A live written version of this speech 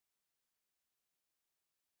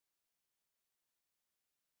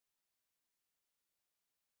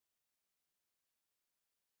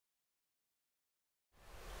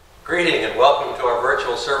Greeting and welcome to our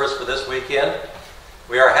virtual service for this weekend.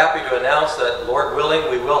 We are happy to announce that, Lord willing,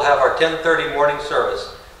 we will have our 10:30 morning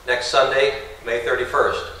service next Sunday, May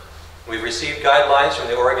 31st. We've received guidelines from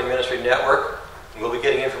the Oregon Ministry Network, and we'll be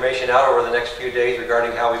getting information out over the next few days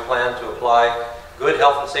regarding how we plan to apply good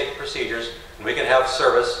health and safety procedures, and we can have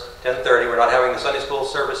service 10:30. We're not having the Sunday school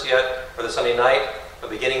service yet for the Sunday night, but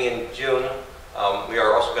beginning in June, we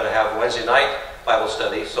are also going to have Wednesday night Bible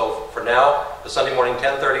study. So for now, the Sunday morning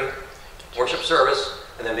 10:30 worship service,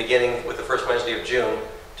 and then beginning with the first Wednesday of June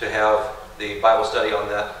to have the Bible study on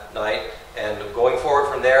that night. And going forward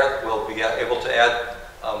from there, we'll be able to add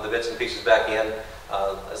the bits and pieces back in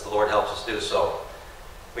as the Lord helps us do so.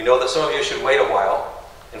 We know that some of you should wait a while,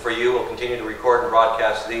 and for you, we'll continue to record and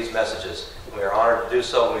broadcast these messages. We are honored to do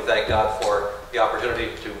so, and we thank God for the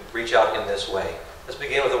opportunity to reach out in this way. Let's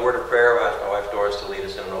begin with a word of prayer. I'll ask my wife Doris to lead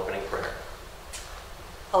us in an opening prayer.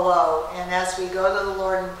 Hello, and as we go to the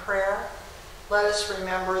Lord in prayer, let us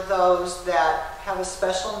remember those that have a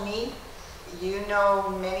special need. You know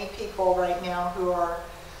many people right now who are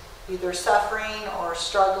either suffering or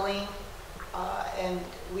struggling, and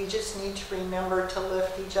we just need to remember to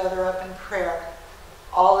lift each other up in prayer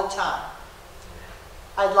all the time.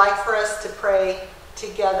 I'd like for us to pray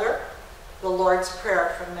together the Lord's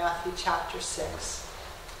Prayer from Matthew chapter 6.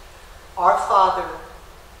 Our Father,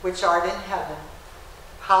 which art in heaven,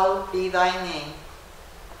 hallowed be thy name.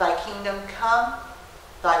 Thy kingdom come,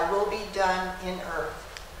 thy will be done in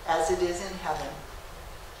earth as it is in heaven.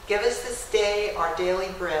 Give us this day our daily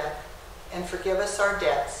bread, and forgive us our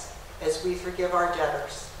debts as we forgive our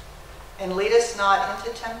debtors. And lead us not into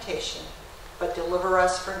temptation, but deliver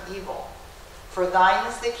us from evil. For thine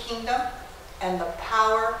is the kingdom, and the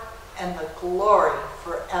power, and the glory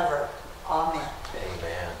forever. Amen.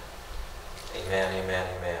 Amen. Amen, amen,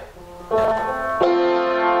 amen.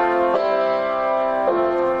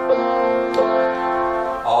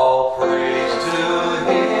 All praise to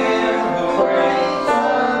him who reigns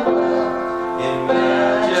above, in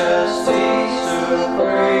majesty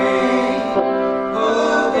supreme, who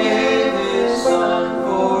gave his Son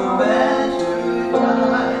for man to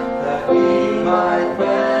die, that he might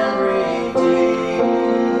man redeem.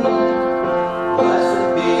 Blessed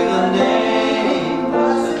be the name,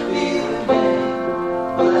 blessed be the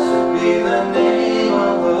name, blessed be the name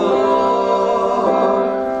of the Lord.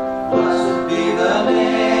 Blessed be the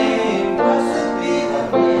name, blessed be the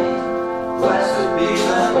name, blessed be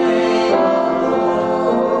the name of the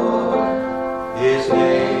Lord. His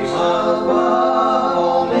name above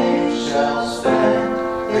all names shall stand,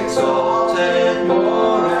 exalted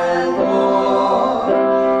more and more.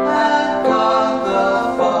 At God the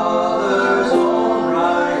Father's own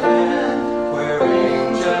right hand, where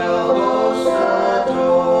angel hosts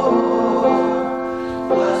adore.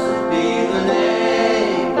 Blessed be the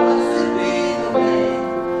name, blessed be the name,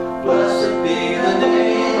 blessed be the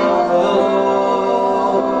name of the Lord.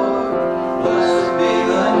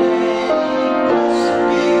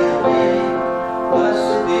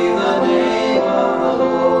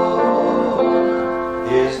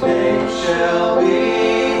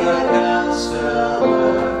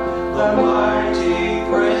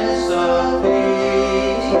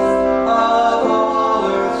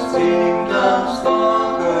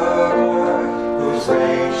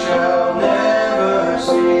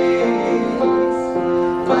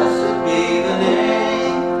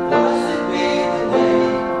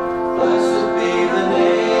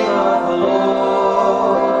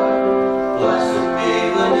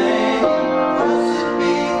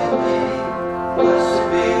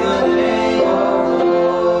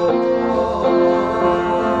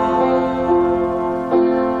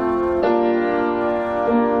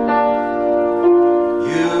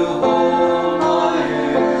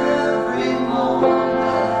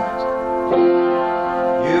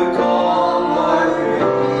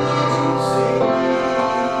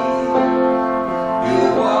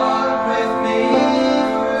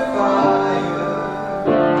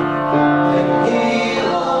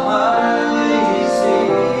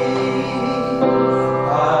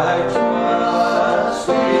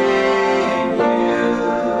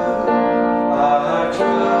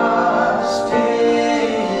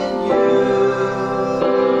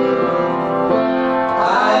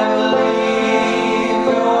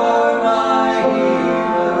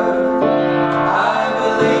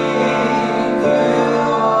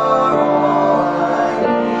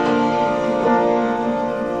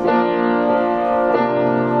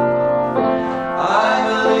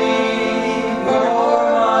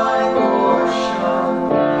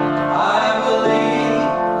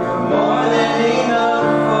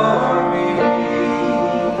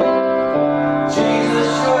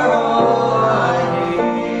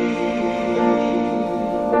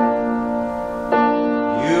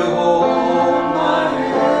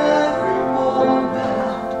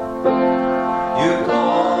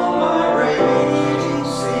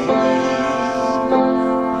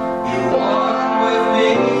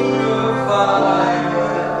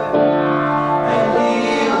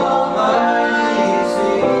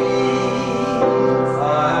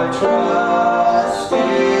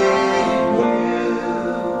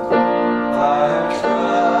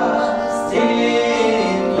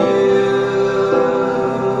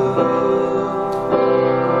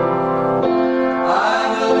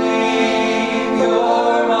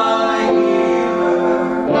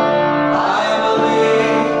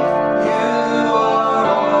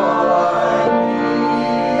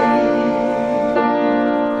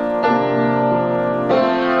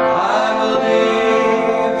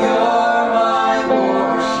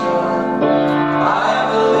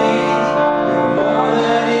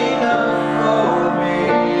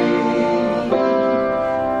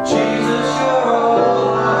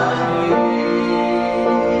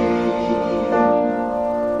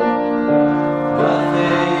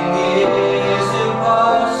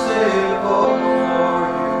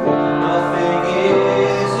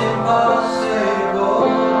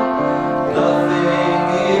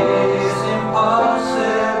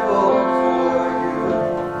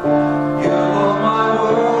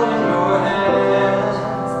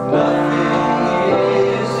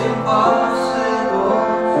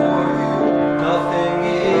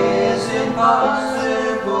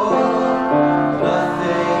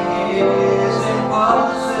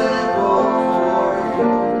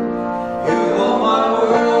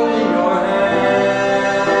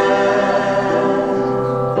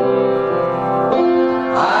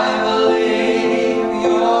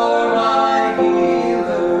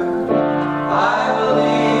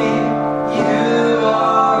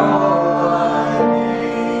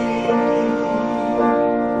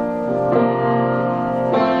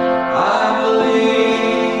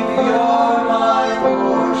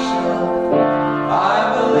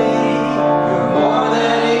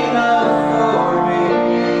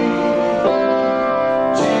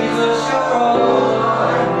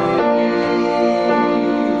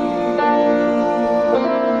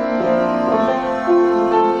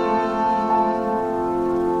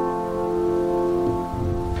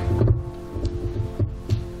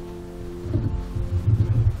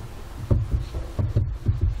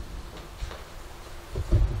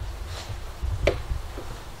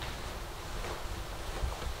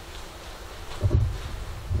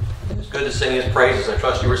 to sing his praises. I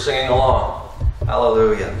trust you were singing along.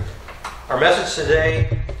 Hallelujah. Our message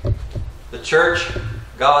today, the church,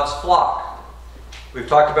 God's flock. We've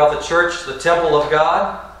talked about the church, the temple of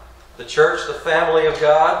God, the church, the family of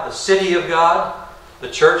God, the city of God, the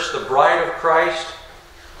church, the bride of Christ.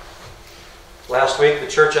 Last week, the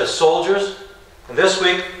church as soldiers. And this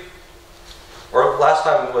week, or last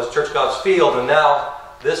time was church, God's field, and now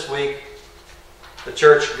this week, the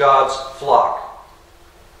church, God's flock.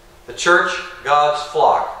 The church, God's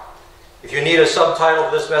flock. If you need a subtitle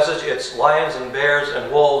for this message, it's Lions and Bears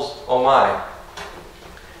and Wolves, oh my.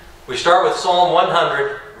 We start with Psalm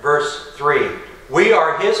 100, verse 3. We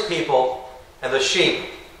are his people and the sheep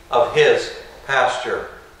of his pasture.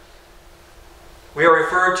 We are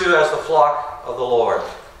referred to as the flock of the Lord.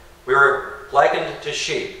 We are likened to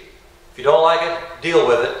sheep. If you don't like it, deal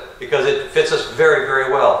with it, because it fits us very,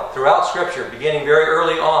 very well. Throughout Scripture, beginning very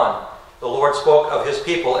early on, the Lord spoke of his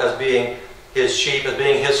people as being his sheep, as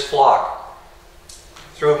being his flock.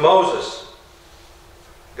 Through Moses,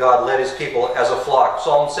 God led his people as a flock.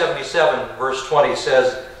 Psalm 77, verse 20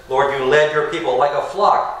 says, Lord, you led your people like a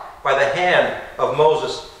flock by the hand of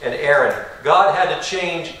Moses and Aaron. God had to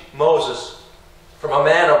change Moses from a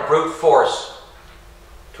man of brute force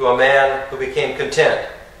to a man who became content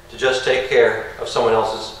to just take care of someone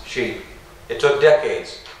else's sheep. It took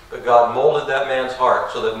decades, but God molded that man's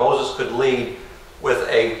heart so that Moses could lead with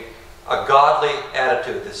a godly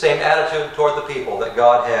attitude, the same attitude toward the people that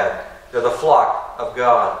God had. They're the flock of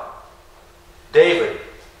God. David,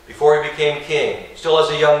 before he became king, still as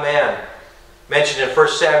a young man, mentioned in 1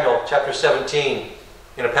 Samuel chapter 17,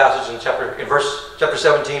 in a passage in chapter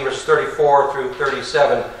 17, verses 34 through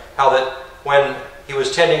 37, how that when he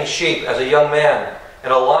was tending sheep as a young man,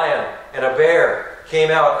 and a lion and a bear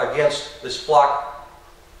came out against this flock,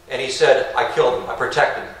 and he said, I killed them. I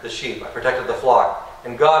protected the sheep. I protected the flock.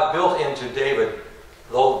 And God built into David,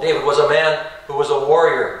 though David was a man who was a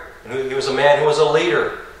warrior, and he was a man who was a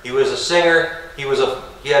leader. He was a singer.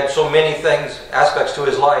 He had so many things, aspects to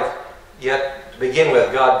his life. Yet, to begin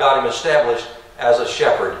with, God got him established as a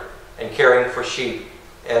shepherd and caring for sheep.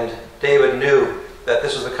 And David knew that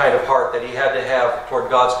this was the kind of heart that he had to have toward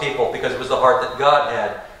God's people, because it was the heart that God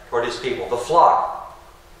had toward his people. The flock.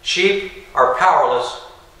 Sheep are powerless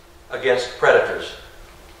against predators.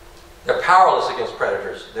 They're powerless against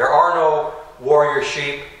predators. There are no warrior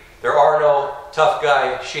sheep. There are no tough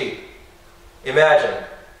guy sheep. Imagine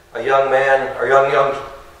a young man or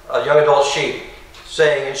a young adult sheep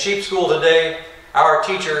saying, in sheep school today, our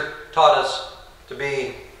teacher taught us to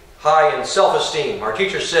be high in self-esteem. Our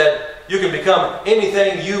teacher said, you can become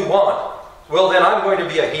anything you want. Well, then I'm going to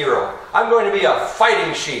be a hero. I'm going to be a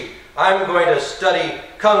fighting sheep. I'm going to study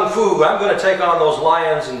Kung Fu. I'm going to take on those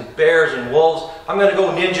lions and bears and wolves. I'm going to go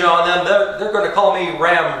ninja on them. They're going to call me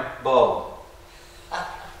Rambo.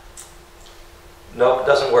 Nope, it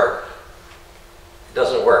doesn't work. It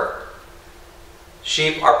doesn't work.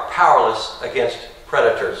 Sheep are powerless against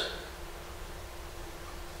predators.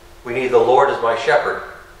 We need the Lord as my shepherd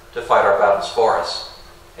to fight our battles for us.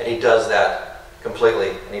 And he does that completely,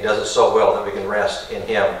 and he does it so well that we can rest in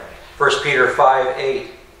him. 1 Peter 5:8,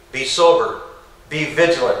 be sober, be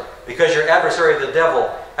vigilant, because your adversary the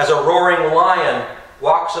devil, as a roaring lion,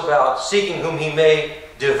 walks about, seeking whom he may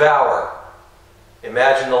devour.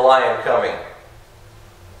 Imagine the lion coming.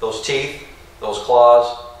 Those teeth, those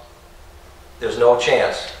claws, there's no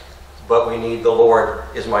chance. But we need the Lord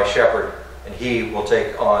is my shepherd, and he will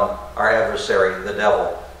take on our adversary, the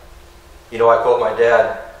devil. You know, I quote my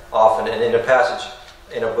dad often, and in a passage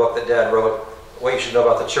in a book that Dad wrote, What You Should Know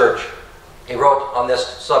About the Church, he wrote on this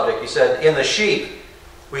subject, he said, in the sheep,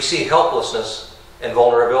 we see helplessness and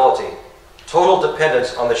vulnerability, total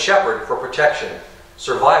dependence on the shepherd for protection,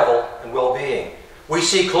 survival, and well-being. We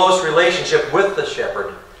see close relationship with the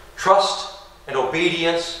shepherd, trust and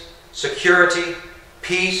obedience, security,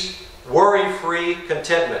 peace, worry-free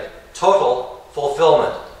contentment, total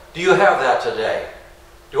fulfillment. Do you have that today?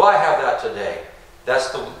 Do I have that today? That's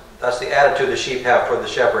the attitude the sheep have toward the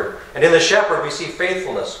shepherd. And in the shepherd we see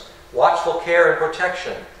faithfulness, watchful care and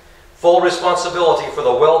protection, full responsibility for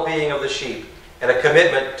the well-being of the sheep, and a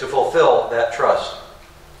commitment to fulfill that trust.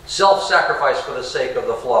 Self-sacrifice for the sake of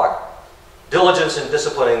the flock, diligence in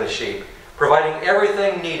disciplining the sheep, providing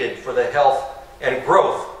everything needed for the health and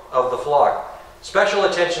growth of the flock, special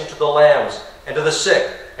attention to the lambs and to the sick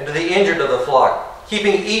and to the injured of the flock,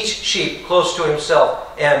 keeping each sheep close to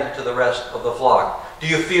himself and to the rest of the flock. Do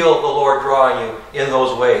you feel the Lord drawing you in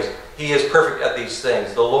those ways? He is perfect at these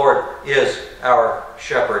things. The Lord is our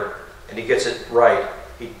shepherd, and he gets it right.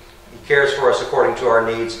 He cares for us according to our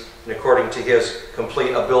needs and according to his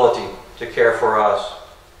complete ability to care for us.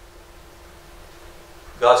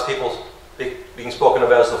 God's people, being spoken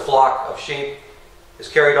of as the flock of sheep, is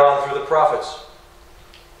carried on through the prophets.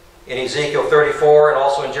 In Ezekiel 34 and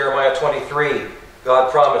also in Jeremiah 23,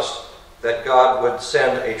 God promised that God would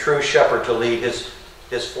send a true shepherd to lead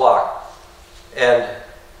his flock. And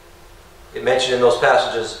it mentioned in those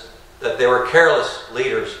passages that they were careless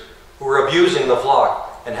leaders who were abusing the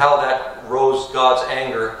flock, and how that rose God's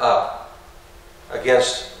anger up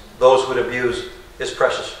against those who would abuse his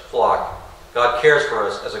precious flock. God cares for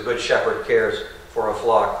us as a good shepherd cares for a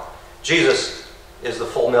flock. Jesus is the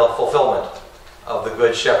fulfillment of the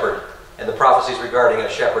good shepherd and the prophecies regarding a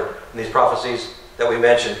shepherd. And these prophecies that we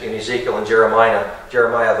mentioned in Ezekiel and Jeremiah,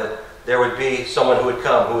 that there would be someone who would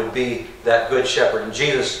come who would be that good shepherd. And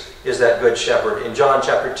Jesus is that good shepherd. In John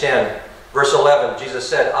chapter 10, verse 11, Jesus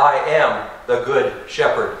said, I am the good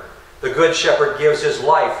shepherd. The good shepherd gives his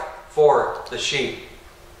life for the sheep.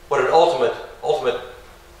 What an ultimate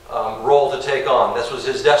role to take on. This was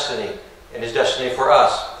his destiny, and his destiny for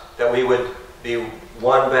us, that we would be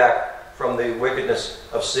won back from the wickedness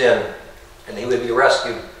of sin, and he would be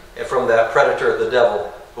rescued from that predator, the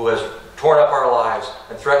devil, who has torn up our lives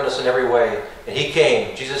and threatened us in every way. And he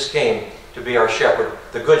came, Jesus came, to be our shepherd,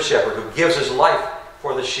 the good shepherd, who gives his life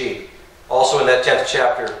for the sheep. Also in that 10th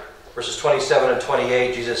chapter, verses 27 and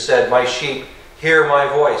 28, Jesus said, my sheep hear my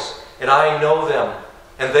voice, and I know them,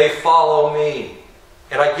 and they follow me.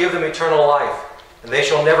 And I give them eternal life, and they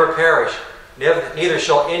shall never perish, neither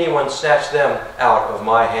shall anyone snatch them out of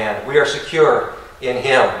my hand. We are secure in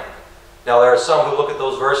him. Now there are some who look at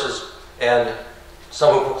those verses, and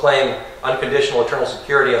some who proclaim unconditional eternal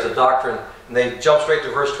security as a doctrine, and they jump straight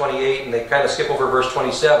to verse 28, and they kind of skip over verse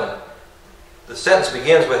 27. The sentence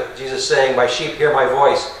begins with Jesus saying, my sheep hear my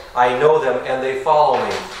voice, I know them, and they follow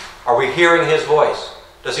me. Are we hearing his voice?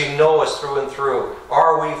 Does he know us through and through?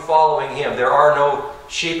 Are we following him? There are no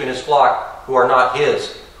sheep in his flock who are not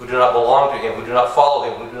his, who do not belong to him, who do not follow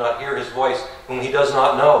him, who do not hear his voice, whom he does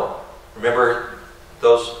not know. Remember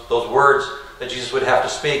those words that Jesus would have to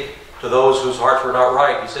speak to those whose hearts were not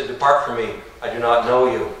right. He said, depart from me, I do not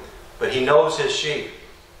know you. But he knows his sheep.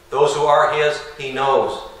 Those who are his, he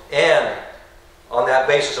knows. And on that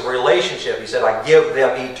basis of relationship, he said, I give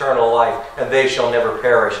them eternal life, and they shall never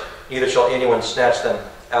perish, neither shall anyone snatch them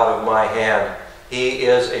out of my hand. He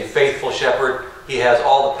is a faithful shepherd. He has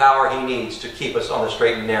all the power he needs to keep us on the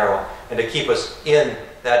straight and narrow, and to keep us in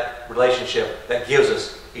that relationship that gives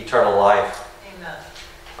us eternal life. Amen.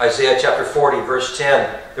 Isaiah chapter 40, verse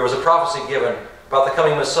 10, there was a prophecy given about the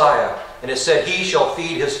coming Messiah, and it said, he shall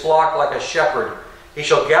feed his flock like a shepherd. He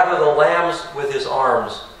shall gather the lambs with his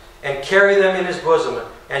arms, and carry them in his bosom,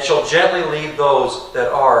 and shall gently lead those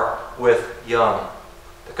that are with young.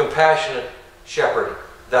 The compassionate shepherd,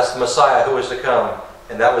 that's the Messiah who is to come,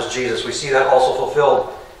 and that was Jesus. We see that also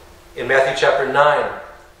fulfilled in Matthew chapter 9,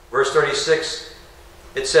 verse 36.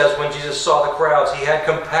 It says, when Jesus saw the crowds, he had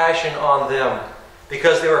compassion on them,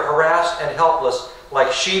 because they were harassed and helpless,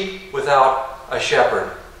 like sheep without a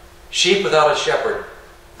shepherd. Sheep without a shepherd.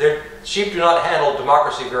 Sheep do not handle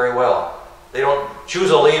democracy very well. They don't choose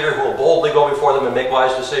a leader who will boldly go before them and make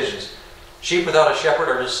wise decisions. Sheep without a shepherd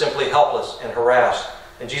are just simply helpless and harassed.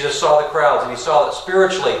 And Jesus saw the crowds, and he saw that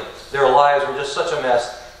spiritually their lives were just such a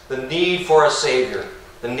mess. The need for a Savior,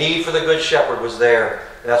 the need for the Good Shepherd was there.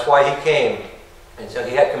 And that's why he came. And so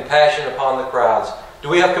he had compassion upon the crowds. Do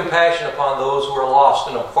we have compassion upon those who are lost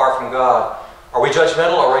and far from God? Are we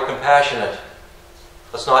judgmental or are we compassionate?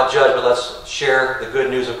 Let's not judge, but let's share the good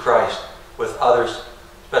news of Christ with others,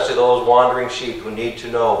 especially those wandering sheep who need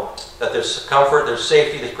to know that there's comfort, there's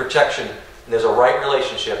safety, there's protection, and there's a right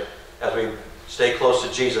relationship as we stay close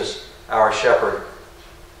to Jesus, our shepherd.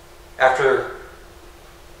 After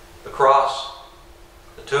the cross,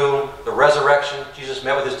 the tomb, the resurrection, Jesus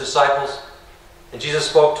met with his disciples, and Jesus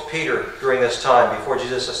spoke to Peter during this time before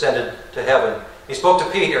Jesus ascended to heaven. He spoke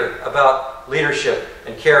to Peter about leadership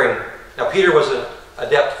and caring. Now, Peter was an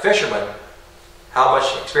adept fisherman. How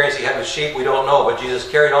much experience he had with sheep, we don't know, but Jesus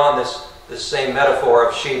carried on this same metaphor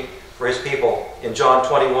of sheep for his people in John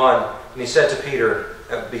 21. And he said to Peter,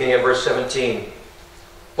 beginning at verse 17,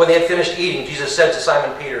 when they had finished eating, Jesus said to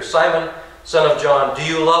Simon Peter, Simon, son of John, do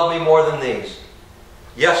you love me more than these?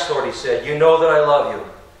 Yes, Lord, he said, you know that I love you.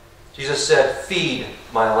 Jesus said, feed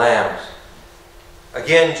my lambs.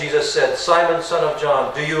 Again, Jesus said, Simon, son of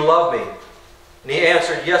John, do you love me? And he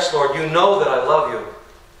answered, yes, Lord, you know that I love you.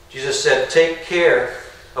 Jesus said, take care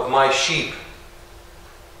of my sheep.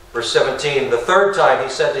 Verse 17, the third time he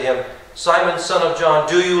said to him, Simon, son of John,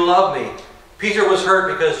 do you love me? Peter was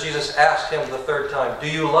hurt because Jesus asked him the third time, do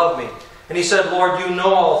you love me? And he said, Lord, you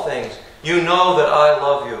know all things. You know that I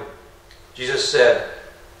love you. Jesus said,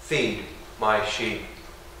 feed my sheep.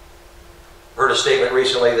 I heard a statement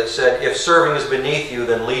recently that said, if serving is beneath you,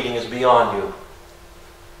 then leading is beyond you.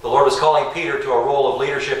 The Lord was calling Peter to a role of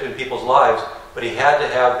leadership in people's lives, but he had to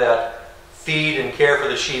have that feed and care for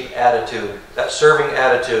the sheep attitude, that serving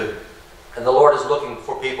attitude. And the Lord is looking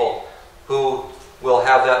for people who will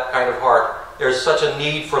have that kind of heart. There's such a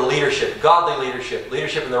need for leadership, godly leadership,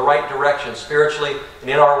 leadership in the right direction, spiritually and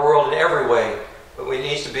in our world in every way. But it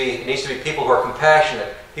needs to be people who are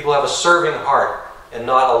compassionate, people who have a serving heart and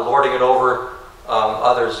not a lording it over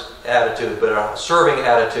others attitude, but a serving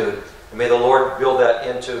attitude. And may the Lord build that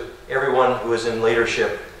into everyone who is in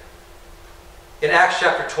leadership. In Acts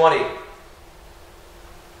chapter 20,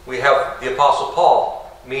 we have the Apostle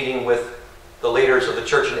Paul meeting with the leaders of the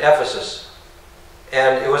church in Ephesus.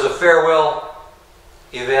 And it was a farewell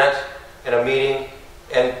event and a meeting.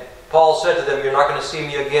 And Paul said to them, you're not going to see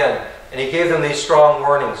me again. And he gave them these strong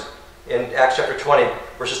warnings. In Acts chapter 20,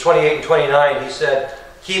 verses 28 and 29, he said,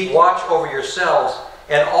 keep watch over yourselves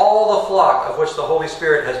and all the flock of which the Holy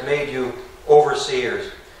Spirit has made you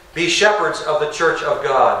overseers. Be shepherds of the church of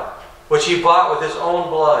God, which he bought with his own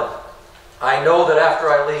blood. I know that after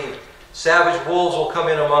I leave, savage wolves will come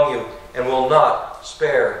in among you and will not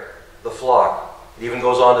spare the flock. It even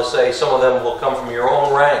goes on to say some of them will come from your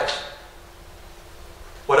own ranks.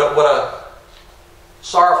 What a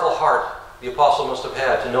sorrowful heart the apostle must have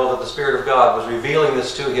had to know that the Spirit of God was revealing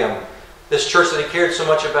this to him. This church that he cared so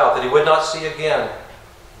much about, that he would not see again,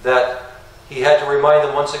 that he had to remind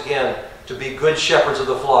them once again to be good shepherds of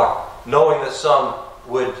the flock, knowing that some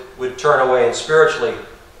would turn away and spiritually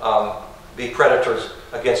be predators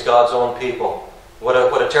against God's own people. What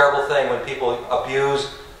a terrible thing when people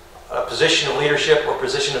abuse a position of leadership or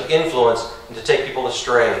position of influence and to take people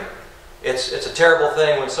astray. It's a terrible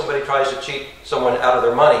thing when somebody tries to cheat someone out of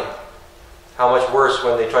their money. How much worse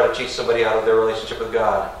when they try to cheat somebody out of their relationship with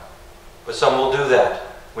God. But some will do that.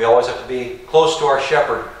 We always have to be close to our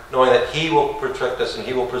shepherd, knowing that he will protect us and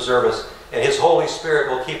he will preserve us. And his Holy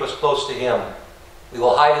Spirit will keep us close to him. We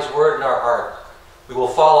will hide his word in our heart. We will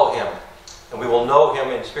follow him. And we will know him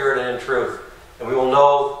in spirit and in truth. And we will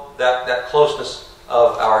know that closeness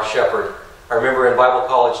of our shepherd. I remember in Bible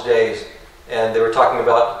college days, and they were talking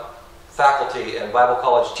about faculty and Bible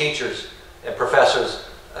college teachers and professors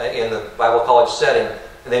in the Bible college setting.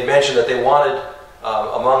 And they mentioned that they wanted,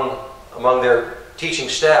 among their teaching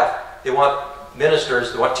staff, they want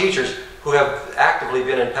ministers, they want teachers who have actively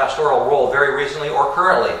been in pastoral role very recently or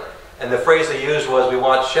currently. And the phrase they used was, we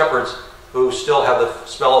want shepherds who still have the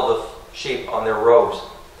smell of the sheep on their robes.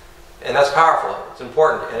 And that's powerful. It's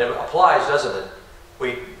important. And it applies, doesn't it?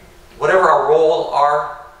 Whatever our role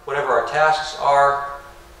are, whatever our tasks are,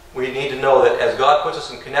 we need to know that as God puts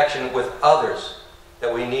us in connection with others,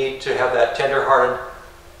 that we need to have that tender-hearted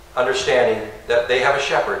understanding that they have a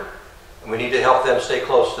shepherd. And we need to help them stay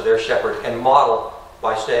close to their shepherd and model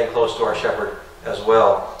by staying close to our shepherd as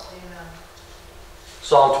well. Amen.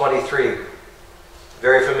 Psalm 23,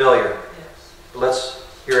 very familiar. Yes. Let's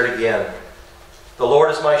hear it again. The Lord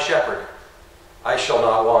is my shepherd, I shall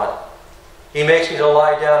not want. He makes me to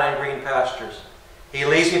lie down in green pastures. He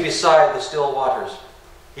leads me beside the still waters.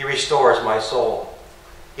 He restores my soul.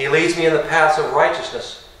 He leads me in the paths of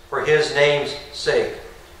righteousness for his name's sake.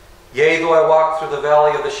 Yea, though I walk through the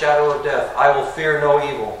valley of the shadow of death, I will fear no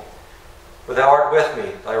evil. For thou art with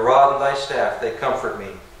me, thy rod and thy staff, they comfort me.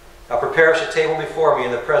 Thou preparest a table before me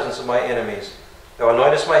in the presence of my enemies. Thou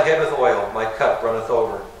anointest my head with oil, my cup runneth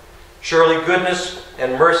over. Surely goodness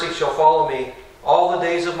and mercy shall follow me all the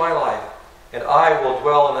days of my life, and I will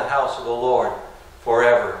dwell in the house of the Lord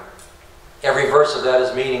forever. Every verse of that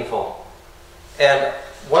is meaningful. And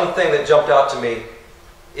one thing that jumped out to me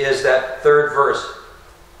is that third verse,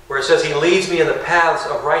 where it says, He leads me in the paths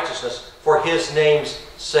of righteousness for His name's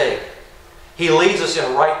sake. He leads us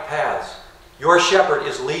in right paths. Your shepherd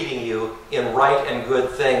is leading you in right and good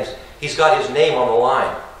things. He's got His name on the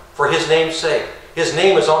line for His name's sake. His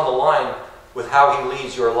name is on the line with how He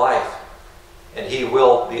leads your life. And He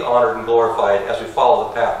will be honored and glorified as we follow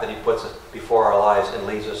the path that He puts before our lives and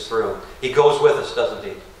leads us through. He goes with us, doesn't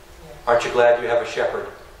He? Aren't you glad you have a shepherd?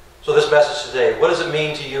 So this message today, what does it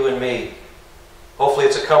mean to you and me? Hopefully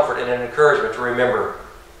it's a comfort and an encouragement to remember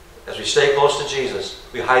as we stay close to Jesus,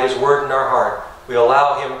 we hide His word in our heart. We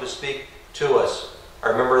allow Him to speak to us. I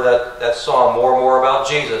remember that song, More and More About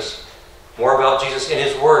Jesus. More about Jesus in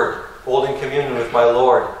His word, holding communion with my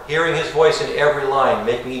Lord, hearing His voice in every line,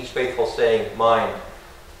 making each faithful saying mine.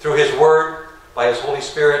 Through His word, by His Holy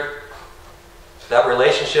Spirit, that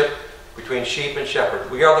relationship between sheep and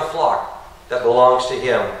shepherd. We are the flock that belongs to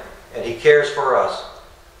Him, and He cares for us.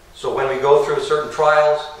 So when we go through certain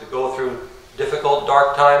trials, we go through difficult,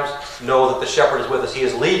 dark times, know that the shepherd is with us. He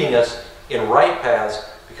is leading us in right paths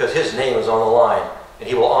because His name is on the line, and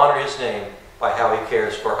He will honor His name by how He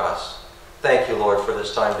cares for us. Thank you, Lord, for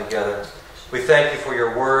this time together. We thank you for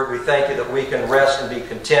your word. We thank you that we can rest and be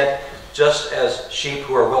content, just as sheep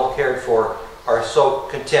who are well cared for are so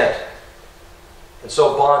content and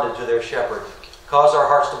so bonded to their shepherd. Cause our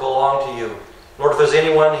hearts to belong to you. Lord, if there's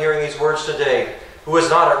anyone hearing these words today who is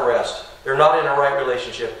not at rest, they're not in a right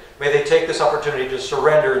relationship, may they take this opportunity to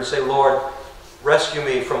surrender and say, Lord, rescue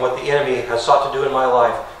me from what the enemy has sought to do in my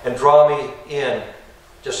life and draw me in,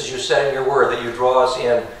 just as you said in your word that you draw us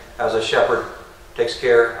in as a shepherd takes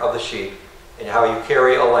care of the sheep and how you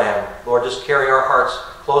carry a lamb. Lord, just carry our hearts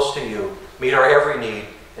close to you, meet our every need,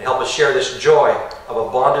 and help us share this joy of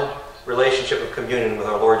a bonded relationship of communion with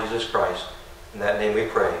our Lord Jesus Christ. In that name we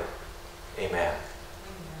pray. Amen.